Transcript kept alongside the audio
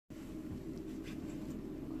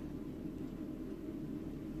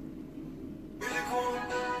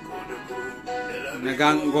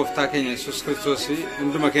nagaan gooftaa keenya Yesuus Kiristoos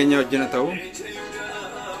hunduma keenya wajjin ta'u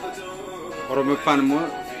Oromoffaan immoo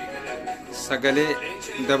sagalee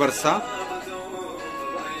dabarsaa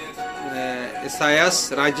Isaayaas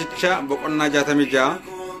raajicha boqonnaa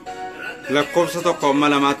 66 lakkoofsa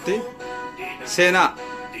 1-2tti seenaa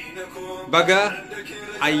baga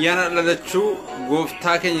ayyaana dhalachuu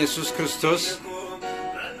gooftaa keenya Yesuus Kiristoos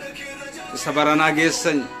isa baranaa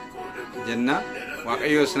geessan jenna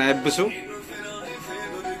waaqayyo isna eebbisu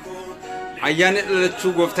ayyaana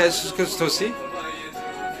dhalachuu gooftaa Yesuus Kiristoos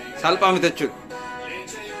salphaa miti jechuudha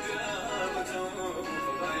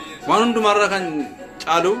waan hundumarra kan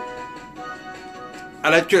caalu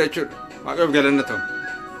dhalachuu jechuudha waaqayyoof galanna ta'u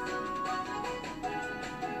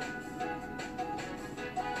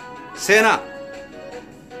seenaa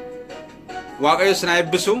waaqayyo isna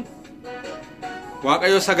eebbisu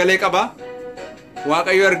waaqayyo sagalee qaba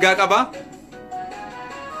waaqayyo ergaa qaba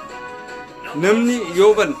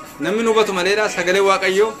namni hubatu maleedha sagalee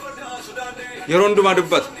waaqayyo yeroo hundumaa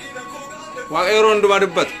dubbata waaqayyo yeroo hundumaa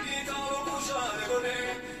dubbata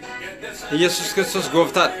Yesuus Kiristoos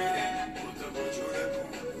gooftaadha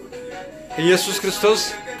Yesuus Kiristoos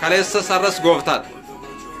kaleessa sarras gooftaadha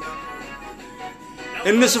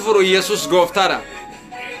inni si furu Yesuus gooftaadha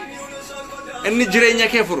inni jireenya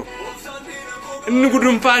kee furu inni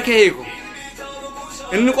gudunfaa kee hiiku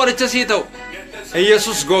inni qoricha sii ta'u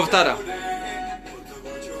Yesuus gooftaadha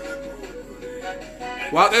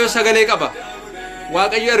waaqayyo sagalee qaba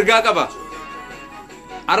waaqayyo ergaa qaba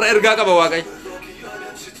arra ergaa qaba waaqayyo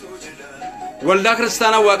waldaa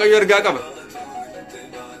kiristaanaa waaqayyo ergaa qaba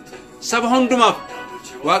saba hundumaaf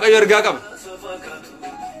waaqayyo ergaa qaba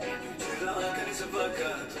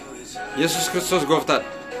Yesuus Kiristoos gooftaadha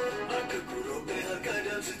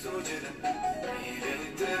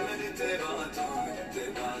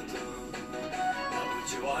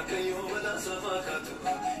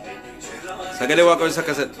sagalee waaqayyo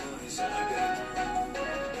sakkasadha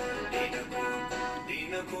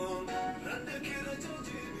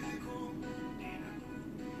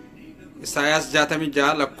Isaayaas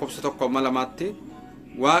 66 lakkoofsa 1-2tti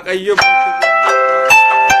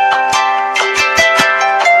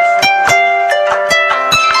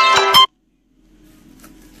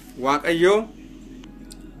waaqayyo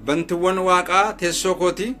bantiiwwan waaqaa teessoo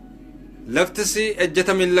kooti laftis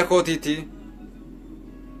ejjeta miilla kootiiti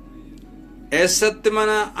eessatti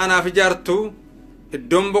mana anaaf ijaartu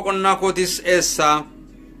iddoon boqonnaa kootis eessaa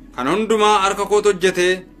kan hundumaa harka kootu hojjete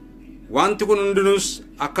wanti kun hundinuus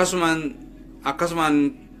akkasumaan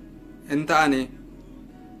hin ta'ani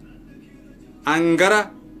ani gara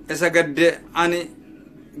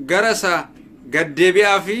isa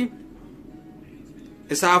gaddeebi'aa fi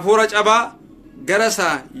isa hafuura cabaa gara isa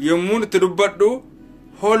yommuun itti dubbadhu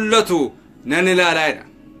hollatu nan ilaalaadha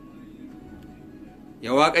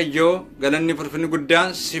yaa waaqayyo galanni ulfinni guddaan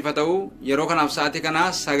siif haa ta'u yeroo kanaaf sa'aatii kana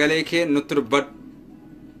sagalee kee nutti dubbadhu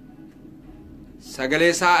sagalee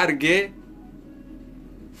isaa argee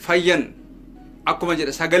fayyan akkuma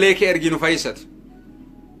jedhe sagalee kee ergii nu fayyisati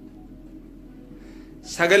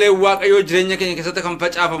sagalee waaqayyo jireenya keenya keessatti kan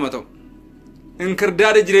facaafama ta'u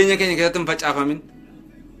inkirdaada jireenya keenya keessatti hin facaafamin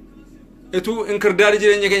itu inkirdaada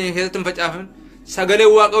jireenya keenya keessatti hin facaafamin sagalee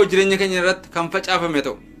waaqayyo jireenya keenya irratti kan facaafame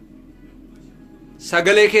ta'u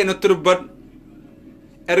sagalee kee nutti dubbadhu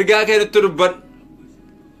ergaa kee nutti dubbadhu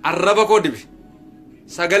arraba koo dibi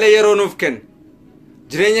sagalee yeroo nuuf kenni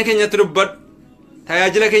jireenya keenyatti dubbadhu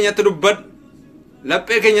tajaajila keenyatti dubbadhu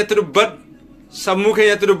laphee keenyatti dubbadhu sammuu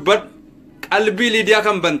keenyatti dubbadhu qalbii liidiyaa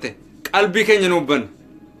kan bante qalbii keenya nuuf bane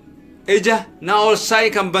ija naa'olsaay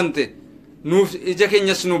kan bante nuuf ija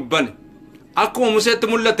keenyas nuuf bane akkuma Museetti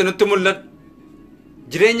mul'atte nutti mul'adhu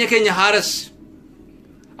jireenya keenya haaras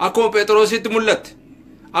akkuma Phexrositti mul'atte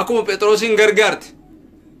akkuma Phexrosin gargaarte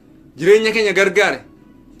jireenya keenya gargaare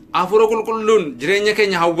hafuura qulqulluun jireenya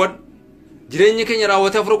keenya hawwadhu jireenya keenya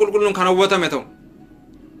raawwatee hafuura qulqulluun kan hawwatame ta'u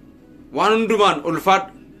waan hundumaan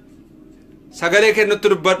ulfaadhu sagalee kee nutti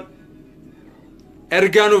dubbadhu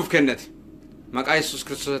ergaa nuuf kennate maqaa Yesuus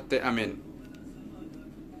Kiristoositti ameen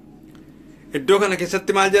iddoo kana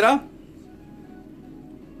keessatti maal jedha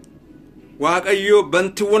waaqayyo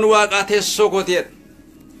bantiiwwan waaqaa teessoo kootiidha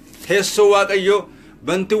teessoo waaqayyo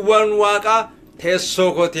bantiiwwan waaqaa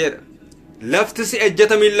teessoo kootiidha laftis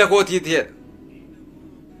ejjeta miilla kootiitiidha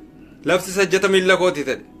laftis ejjeta miilla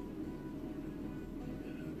kootiitiidha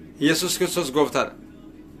Yesuus Kiristoos gooftaadha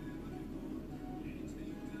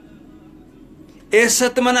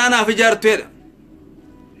eessatti mana anaaf ijaartuedha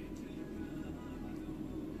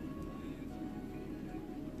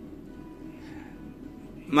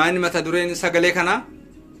maani mata dureen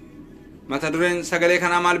sagalee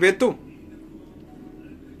kana maal beektu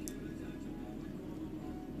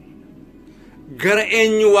gara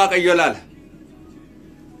eenyu waaqayyo ilaala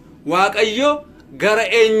waaqayyo gara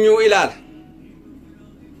eenyu ilaala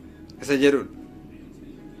isa jedhu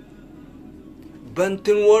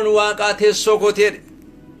bantin won waaqaa teessoo kootee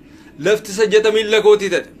lafti sajjata miilla kootii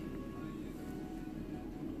ta'e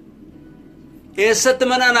eessatti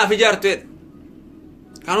mana anaaf ijaartu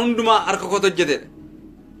kan hundumaa harka kootu hojjete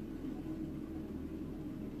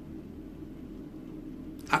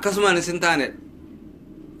akkasumaan isin taane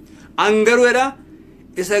angaruudha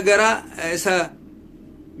isa gara isa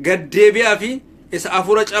gaddeebi'aa fi isa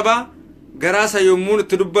afura cabaa garaasa yommuu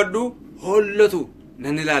itti dubbadhu hollatu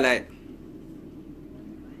nan ilaalaa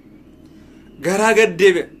garaa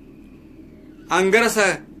gaddeebi'a angarasa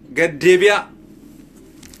gaddeebi'aa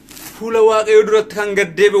fuula waaqayyoo duratti kan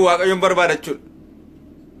gaddeebi'u waaqayyoon barbaadachuudha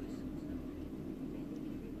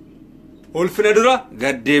ulfina dura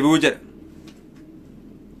gaddeebi'uu jedha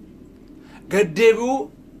gaddeebi'uu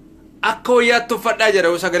akka wayyaatti uffadhaa jedha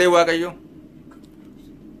sagalee waaqayyoo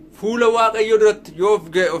fuula waaqayyoo duratti yoo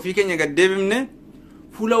ofii keenya gaddeebifne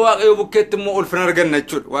fuula waaqayyoo bukkeetti immoo ulfina arganna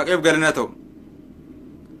jechuudha waaqayyoof galana ta'u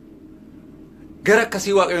gara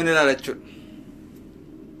akkasii waaqayyoon ilaala jechuudha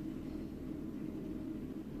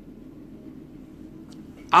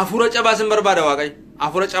afura cabaa sin barbaada waaqayyo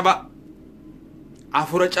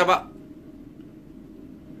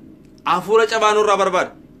afura cabaa nurraa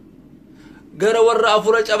barbaada gara warra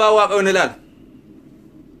afura cabaa waaqayyoon ilaala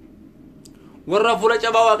warra afura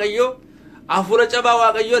cabaa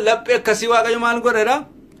waaqayyo laphee akkasii waaqayyo maal godheedha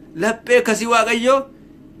laphee akkasii waaqayyo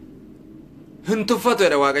hin tuffatu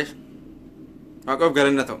jedha waaqayyo waaqayyoof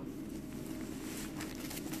galana ta'u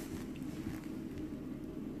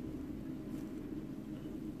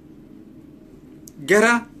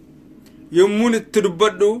gara yommuun itti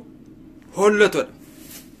dubbadhu hollatudha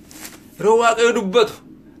yeroo waaqayyo dubbatu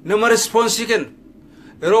nama respoonsii kennu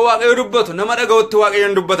yeroo waaqayyo dubbatu nama dhaga'utti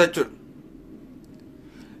waaqayyoon dubbata jechuudha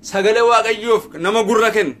sagalee waaqayyoof nama gurra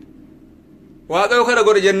kennu waaqayyo kana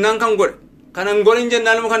godhe jennaan kan godhe kan hin godhin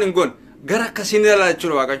jennaan immoo kan hin godhe gara akkasiin ilaala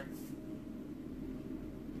jechuudha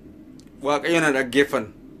waaqayyo na dhaggeeffannu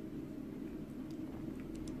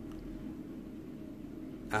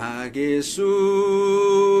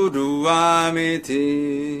dhageessuu duwwaa miti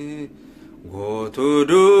gootuu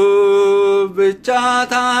dubbichaa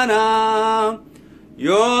taana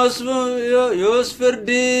yoos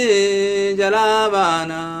firdii jalaa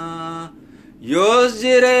baana yoos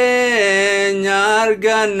jireenya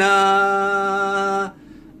arganna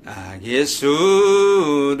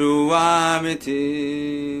dhageessuu duwwaa miti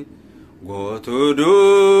gootuu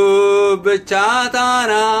dubbichaa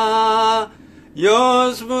taana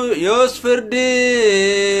yoos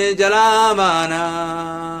firdii jalaa baana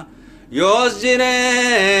yoos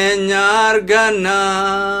jireenya arganna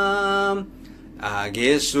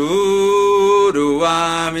dhageessuu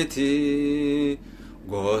duwwaa miti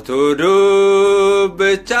gootuu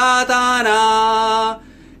dubbichaa taana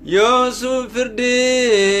yoos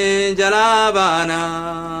firdii jalaa baana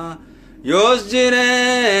yoos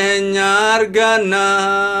jireenya arganna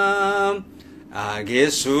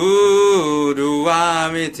dhageessuu duwwaa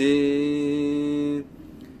miti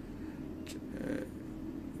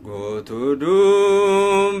gootuu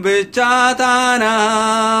dubbichaa taana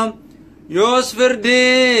yoos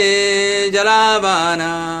firdii jalaa baana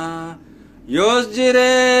yoos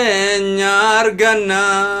jireenya arganna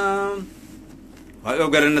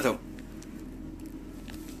waaqayyoof galana ta'u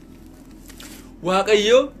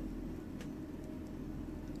waaqayyo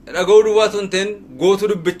dhaga'uu duwwaa tun ta'in gootuu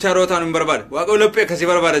dubbichaa yeroo ta'an hin barbaada waaqayyo laphee akkasii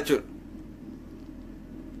barbaada jechuudha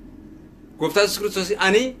gooftaan Yesuus Kiristoos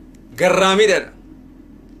ani garraamiidha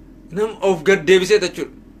nam of gaddeebisee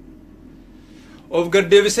jechuudha of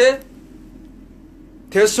gaddeebisee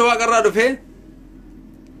teessoo waaqarraa dhufee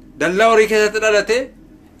dallaa horii keessatti dhalate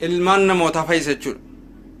ilmaan namootaa fayyisa jechuudha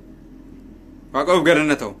waaqayyoof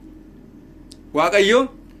galana ta'u waaqayyo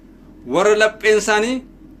warra lapheen isaanii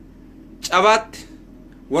cabaatti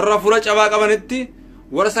warra fuula cabaa qabanitti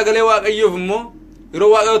warra sagalee waaqayyoof immoo yeroo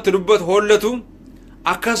waaqayyo itti dubbatu hollatu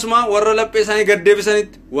akkasuma warra laphee isaanii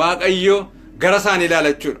gaddeebisanitti waaqayyo gara isaanii ilaala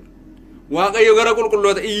jechuudha waaqayyo gara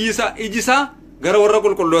qulqulloota ijisaa gara warra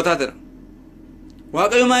qulqullootaatidha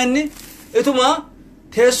waaqayyo maa inni ituma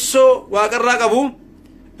teessoo waaqarraa qabu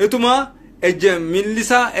ituma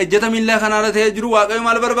ejjeta miillaa kanaarra ta'ee jiru waaqayyo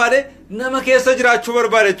maal barbaade nama keessa jiraachuu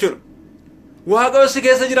barbaade jechuudha waaqayyo si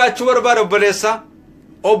keessa jiraachuu barbaade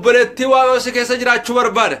obboleettii waaqayyo si keessa jiraachuu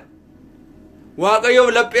barbaada waaqayyoof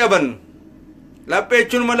laphee abannu laphee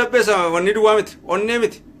jechuun ma lapheessa wanni duwwaa miti onnee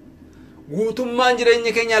miti guutummaan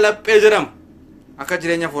jireenya keenya laphee jedhama akka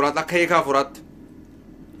jireenya furaatti akka hiikaa furaatti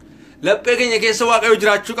laphee keenya keessa waaqayyo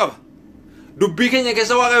jiraachuu qaba dubbii keenya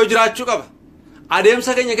keessa waaqayyo jiraachuu qaba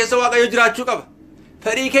adeemsa keenya keessa waaqayyo jiraachuu qaba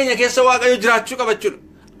fedhii keenya keessa waaqayyo jiraachuu qaba jechuudha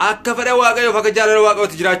akka fedha waaqayyo akka jaalala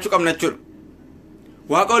waaqayyooti jiraachuu qabna jechuudha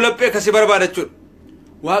waaqayyo laphee akkasii barbaada jechuudha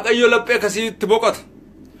waaqayyo laphee akkasii itti boqota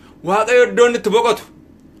waaqayyo iddoon itti boqotu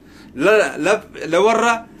la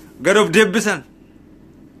warra gad of deebisan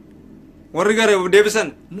warri gad of deebisan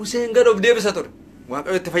Museen gad of deebisa ture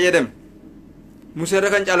waaqayyo itti fayyadame Musee irra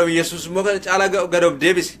kan caalu Yesuus immoo kan caala gad of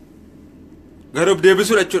deebise gad of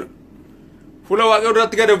deebisuu jechuudha fuula waaqayyo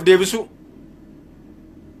duratti gad of deebisuu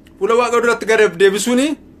fuula waaqayyo duratti gad of deebisuuni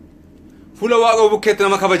fuula waaqayyo bukkeetti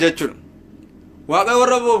nama kabaja jechuudha waaqayyo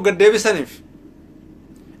warra of gad deebisaniif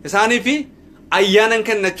isaanii fi ayyaanan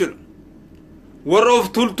kenna jechuudha warra of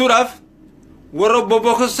tuultuudhaaf warra of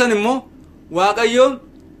bobboksan immoo waaqayyo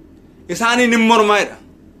isaaniin hin mormaa'edha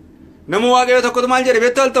nama waaqayyo tokkotu maal jedhe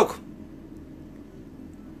beektu al tokko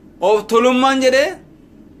of tulummaan jedhee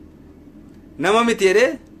nama miti jedhee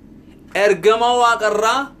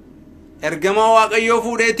ergamaa waaqayyoo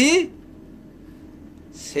fuudheetii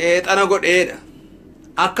seexana godheedha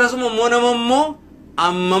akkasuma immoo nama immoo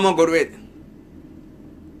ammama godheedha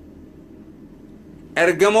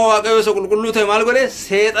ergamaa waaqayyoo isa qulqulluu ta'e maal godhe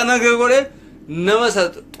seexana godhe nama isa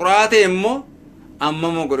xuraate immoo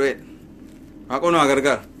ammama godheedha waaqayyo nu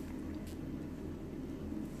gargaara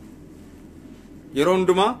yeroo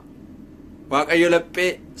hundumaa waaqayyo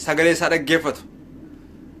laphee sagalee isaa dhaggeeffatu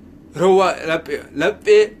yeroo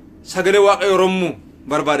laphee sagalee waaqayyo rommu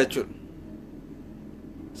barbaada jechuudha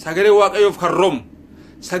sagalee waaqayyoof kan rommu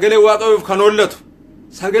sagalee waaqayyoof kan hollatu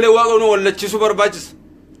sagalee waaqayyo nu hollachiisuu barbaachisa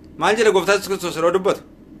maal jedhe gooftaan Yesuus Kiristoos yeroo dubbatu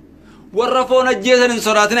warra foon ajjeesan hin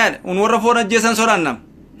sodaatinaa jedhe warra foon ajjeesan sodaannam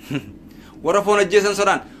warra foon ajjeesan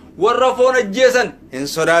sodaan warra foon ajjeesan hin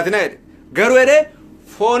sodaatinaa jedhe garuu jedhe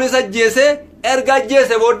foonis ajjeesee erga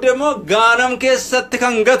ajjeese booddee immoo gaanam keessatti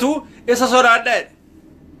kan gatu isa sodaadha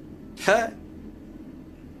jedhe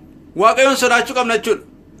waaqayyoon sodaachuu qabna jechuudha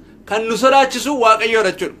kan nu sodaachisu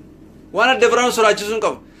waaqayyoodha jechuudha waan adda biraan sodaachisuu hin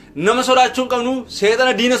qabnu nama sodaachuu hin qabnu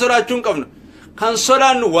seexana diina sodaachuu hin qabnu kan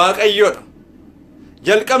sodaannu waaqayyoodha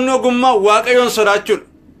jalqabni ogummaa waaqayyoon sodaachuudha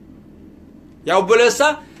yaa obboleessa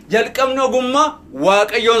jalqabni ogummaa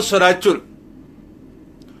waaqayyoon sodaachuudha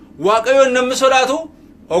waaqayyoon namni sodaatu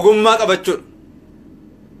ogummaa qabachuudha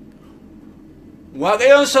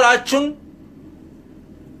waaqayyoon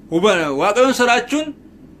sodaachuun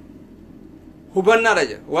hubannaadha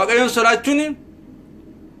jedha waaqayyoon sodaachuun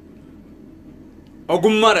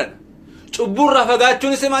ogummaadha cubburraa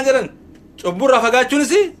fagaachuunis maal jedhan cubburraa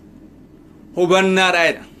fagaachuunis hubannaadha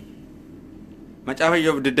jedha macaafa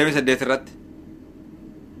Iyyoob 28 irratti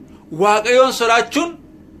waaqayyoon sodaachuun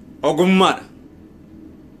ogummaadha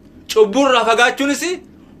cubburraa fagaachuunis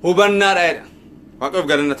hubannaadha jedha waaqayyoof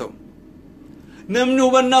galanna ta'u namni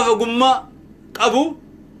hubannaaf ogummaa qabu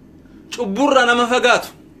cubburraa nama fagaatu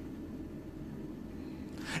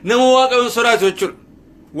nama waaqayyoon sodaatu jechuudha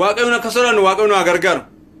waaqayyoon akka sodaannu waaqayyoon nu gargaaru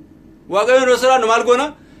waaqayyoon yoo sodaannu maal goona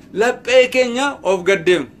laphee keenya of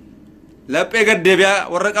gaddeemu laphee gaddeebi'aa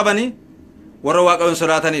warra qabanii warra waaqayyoon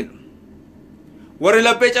sodaatanidha warri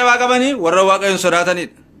laphee cabaa qabanii warra waaqayyoon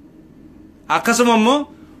sodaatanidha akkasuma immoo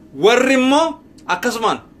warri immoo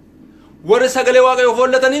akkasumaan warri sagalee waaqayyoo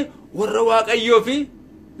hollatanii warra waaqayyoo fi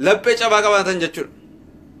laphee cabaa qabaatan jechuudha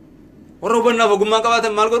warra hubannaaf ogummaa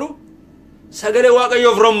qabaatan maal godhu sagalee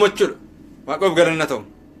waaqayyoof rommu jechuudha waaqayyoof galanna ta'u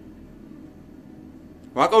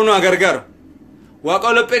waaqayyo nu gargaaru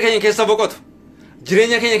waaqayyo laphee keenya keessa boqotu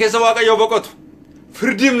jireenya keenya keessa waaqayyoo boqotu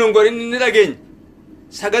firdiif nu godhin inni dhageenya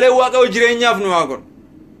sagalee waaqayyoo jireenyaaf nu haa godhu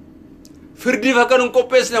firdiif akka nu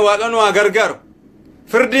qopheessine waaqayyo nu gargaaru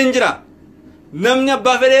firdiin jira namni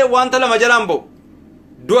abbaa fedhee wanta lama jalaan ba'u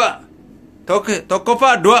du'a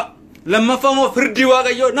tokkoffaa du'a lammaffaa immoo firdii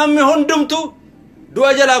waaqayyoo namni hundumtu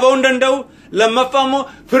du'a jalaa ba'uu hin danda'u lammaffaa immoo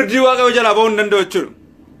firdii waaqayyoo jalaa ba'uu hin danda'u jechuudha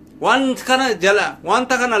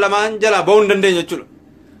wanta kana lamaan jalaa ba'uu hin dandeenye jechuudha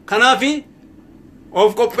kanaafi of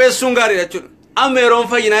qopheessuun gaariidha jechuudha amma yeroon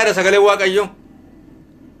fayyinaa jedha sagalee waaqayyoo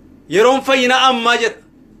yeroon fayyinaa ammaa jedha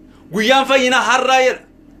guyyaan fayyinaa har'aa jedha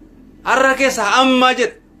har'a keessa ammaa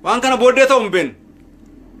jedha waan kana booddee ta'u hin beeknu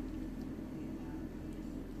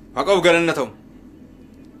waaqayyoof galanna ta'u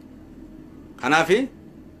kanaafi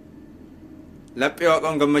laphee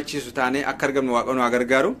waaqayyoon gammachiisu taanee akka argamnu waaqayyo nu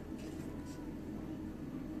gargaaru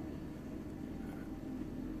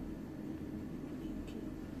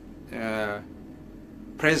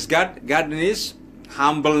praise God. God needs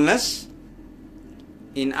humbleness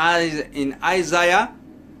in Isaiah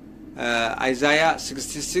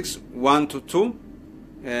 66 1 to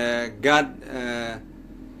 2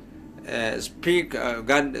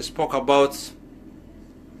 God spoke about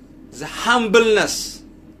the humbleness,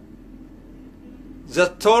 the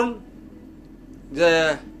throne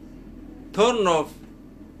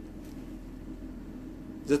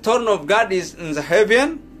of God is in the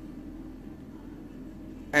heaven,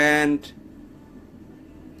 and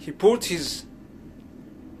he put his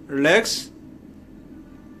legs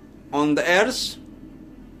on the earth.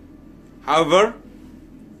 However,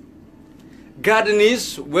 God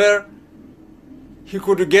needs where he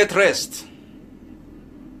could get rest.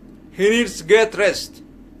 He needs to get rest.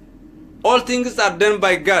 All things are done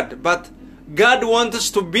by God, but God wants us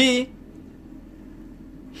to be,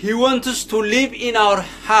 he wants us to live in our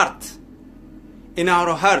heart. In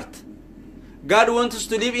our heart. God wants us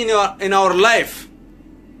to live in our life.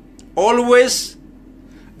 Always,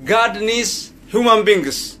 God needs human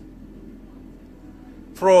beings.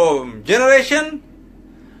 From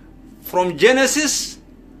Genesis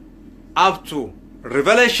up to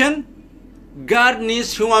Revelation, God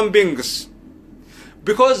needs human beings.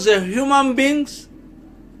 Because the human beings,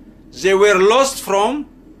 they were lost from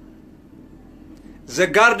the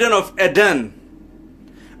Garden of Eden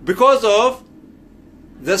because of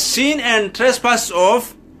the sin and trespass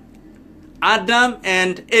of Adam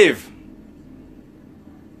and Eve.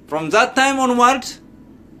 From that time onward,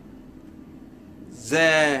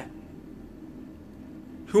 the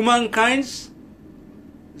humankind,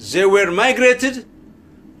 they were migrated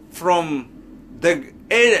from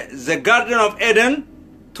the Garden of Eden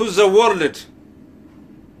to the world,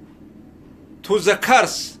 to the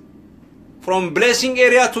curse, from blessing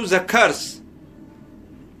area to the curse.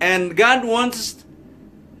 And God wants,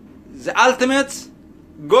 the ultimate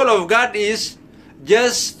goal of God is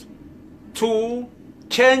just to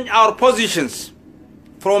change our positions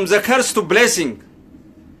from the curse to blessing.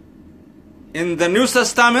 In the New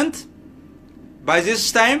Testament, by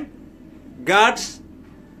this time, God's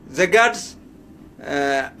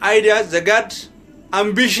idea, the God's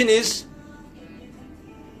ambition is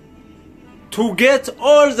to get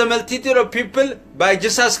all the multitude of people by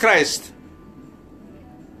Jesus Christ.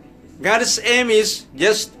 God's aim is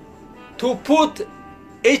just to put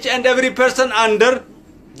each and every person under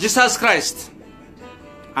Jesus Christ.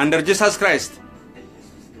 Under Jesus Christ.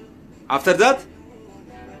 After that,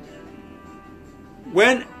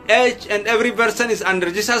 when each and every person is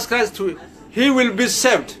under Jesus Christ, he will be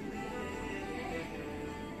saved.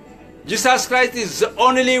 Jesus Christ is the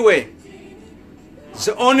only way,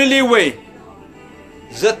 the only way,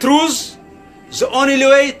 the truth, the only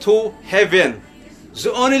way to heaven,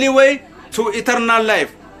 the only way to eternal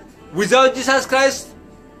life. Without Jesus Christ,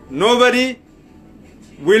 nobody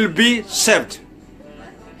will be saved.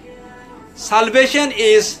 Salvation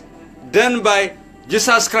is done by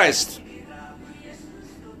Jesus Christ.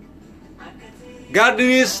 God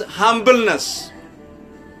needs humbleness.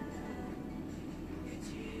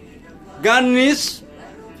 God needs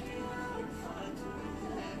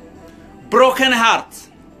broken heart.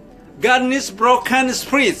 God needs broken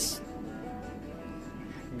spirits.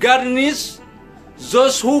 God needs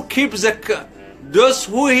those who those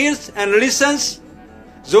who hears and listens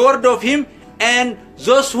the word of Him, and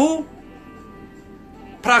those who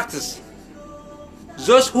practice,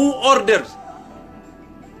 those who order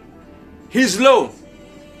His law.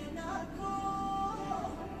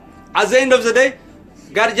 At the end of the day,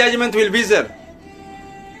 God's judgment will be there.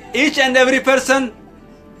 Each and every person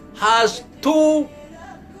has two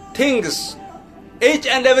things. Each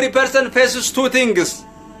and every person faces two things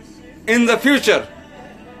in the future.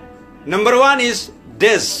 Number one is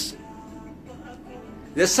death.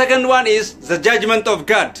 The second one is the judgment of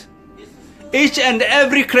God. Each and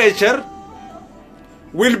every creature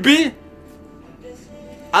will be,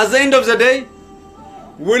 at the end of the day,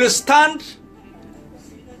 will stand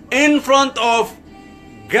in front of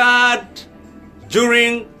God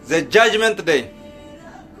during the judgment day.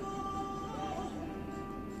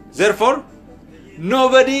 Therefore,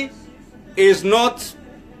 nobody is not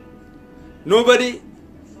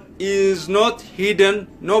hidden.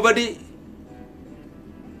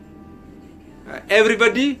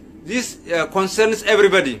 Everybody, this concerns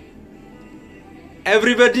everybody.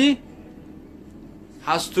 Everybody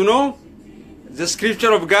has to know the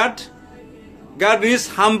scripture of God. God needs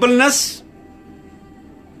humbleness,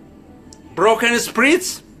 broken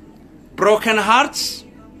spirits, broken hearts,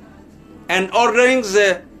 and ordering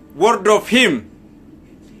the word of Him.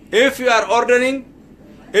 If you are ordered,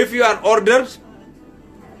 if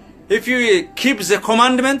you keep the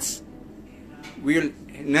commandments, we will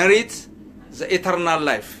inherit the eternal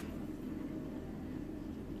life.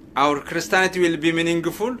 Our Christianity will be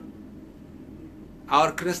meaningful.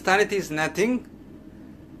 Our Christianity is nothing,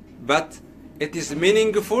 but it is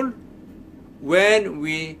meaningful when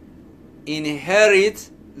we inherit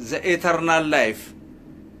the eternal life.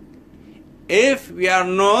 If we are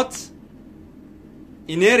not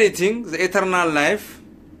inheriting the eternal life,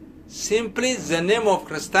 simply the name of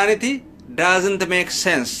Christianity doesn't make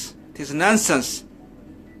sense. It is nonsense.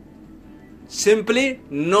 Simply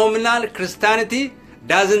nominal Christianity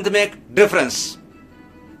doesn't make difference.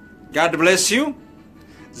 God bless you.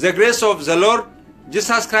 The grace of the Lord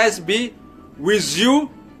Jesus Christ be with you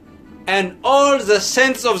and all the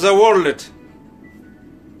saints of the world.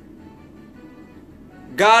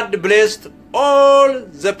 God blessed all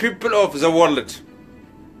the people of the world.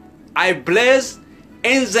 I bless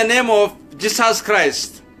in the name of Jesus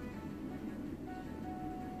Christ.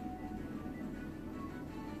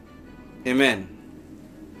 Amen.